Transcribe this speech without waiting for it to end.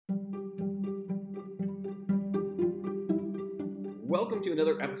Welcome to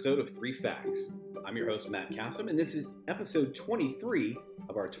another episode of 3 Facts. I'm your host, Matt Kassam, and this is episode 23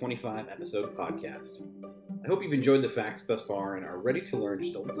 of our 25-episode podcast. I hope you've enjoyed the facts thus far and are ready to learn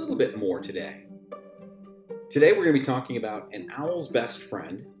just a little bit more today. Today we're going to be talking about an owl's best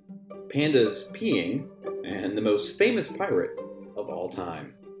friend, pandas peeing, and the most famous pirate of all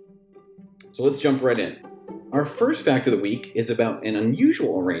time. So let's jump right in. Our first fact of the week is about an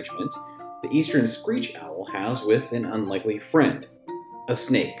unusual arrangement the eastern screech owl has with an unlikely friend, a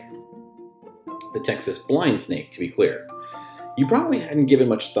snake. The Texas blind snake, to be clear. You probably hadn't given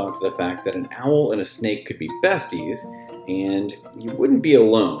much thought to the fact that an owl and a snake could be besties, and you wouldn't be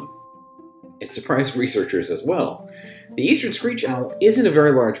alone. It surprised researchers as well. The eastern screech owl isn't a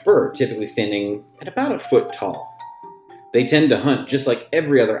very large bird, typically standing at about a foot tall. They tend to hunt just like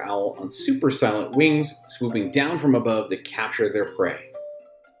every other owl on super silent wings, swooping down from above to capture their prey.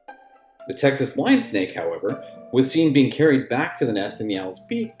 The Texas blind snake, however, was seen being carried back to the nest in the owl's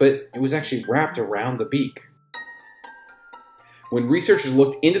beak, but it was actually wrapped around the beak. When researchers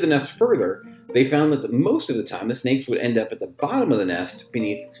looked into the nest further, they found that most of the time the snakes would end up at the bottom of the nest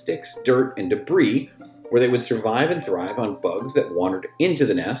beneath sticks, dirt, and debris, where they would survive and thrive on bugs that wandered into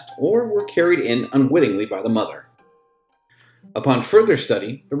the nest or were carried in unwittingly by the mother. Upon further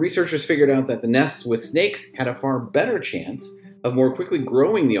study, the researchers figured out that the nests with snakes had a far better chance of more quickly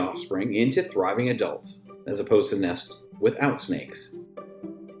growing the offspring into thriving adults, as opposed to nests without snakes.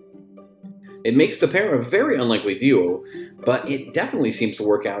 It makes the pair a very unlikely duo, but it definitely seems to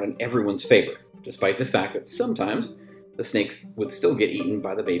work out in everyone's favor, despite the fact that sometimes the snakes would still get eaten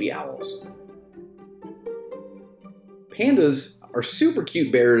by the baby owls. Pandas are super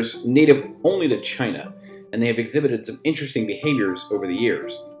cute bears native only to China, and they have exhibited some interesting behaviors over the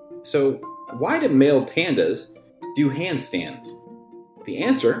years. So, why do male pandas do handstands? The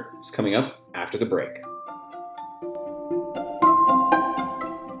answer is coming up after the break.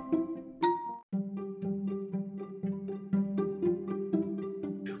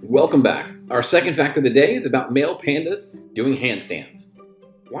 Welcome back. Our second fact of the day is about male pandas doing handstands.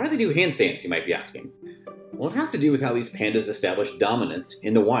 Why do they do handstands, you might be asking? Well, it has to do with how these pandas establish dominance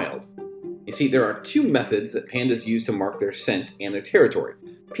in the wild. You see, there are two methods that pandas use to mark their scent and their territory: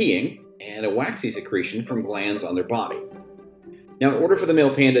 peeing and a waxy secretion from glands on their body. Now, in order for the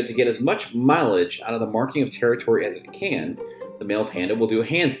male panda to get as much mileage out of the marking of territory as it can, the male panda will do a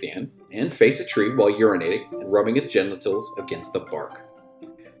handstand and face a tree while urinating and rubbing its genitals against the bark.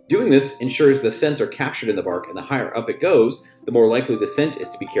 Doing this ensures the scents are captured in the bark, and the higher up it goes, the more likely the scent is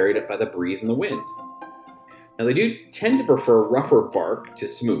to be carried up by the breeze and the wind. Now, they do tend to prefer rougher bark to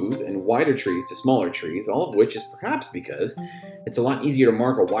smooth and wider trees to smaller trees, all of which is perhaps because it's a lot easier to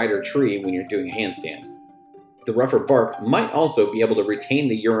mark a wider tree when you're doing a handstand. The rougher bark might also be able to retain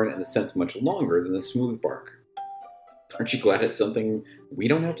the urine and the scents much longer than the smooth bark. Aren't you glad it's something we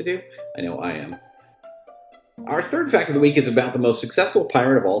don't have to do? I know I am. Our third fact of the week is about the most successful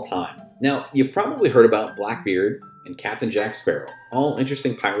pirate of all time. Now, you've probably heard about Blackbeard and Captain Jack Sparrow, all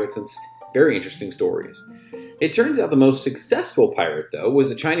interesting pirates and very interesting stories. It turns out the most successful pirate, though,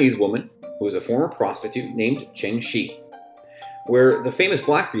 was a Chinese woman who was a former prostitute named Cheng Shi. Where the famous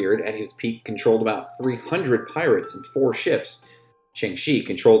Blackbeard at his peak controlled about 300 pirates and 4 ships, Cheng Shi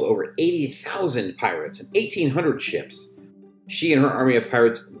controlled over 80,000 pirates and 1,800 ships. She and her army of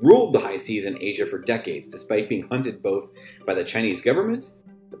pirates ruled the high seas in Asia for decades, despite being hunted both by the Chinese government,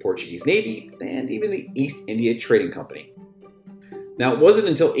 the Portuguese Navy, and even the East India Trading Company. Now, it wasn't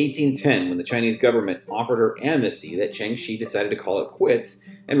until 1810, when the Chinese government offered her amnesty, that Cheng Shi decided to call it quits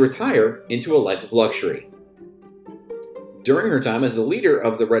and retire into a life of luxury. During her time as the leader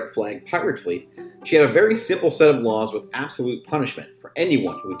of the Red Flag pirate fleet, she had a very simple set of laws with absolute punishment for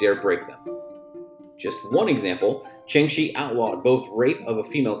anyone who would dare break them. Just one example, Cheng Shi outlawed both rape of a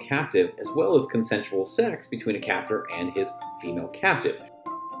female captive as well as consensual sex between a captor and his female captive.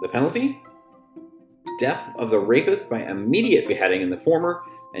 The penalty? Death of the rapist by immediate beheading in the former,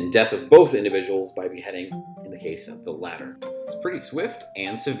 and death of both individuals by beheading in the case of the latter. It's pretty swift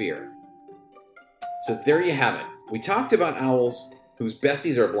and severe. So there you have it. We talked about owls whose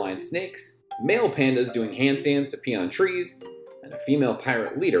besties are blind snakes, male pandas doing handstands to pee on trees, and a female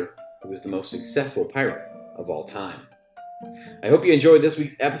pirate leader who is the most successful pirate of all time. I hope you enjoyed this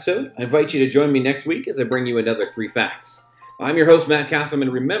week's episode. I invite you to join me next week as I bring you another 3 facts. I'm your host, Matt Kassam,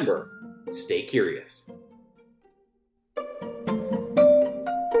 and remember, stay curious.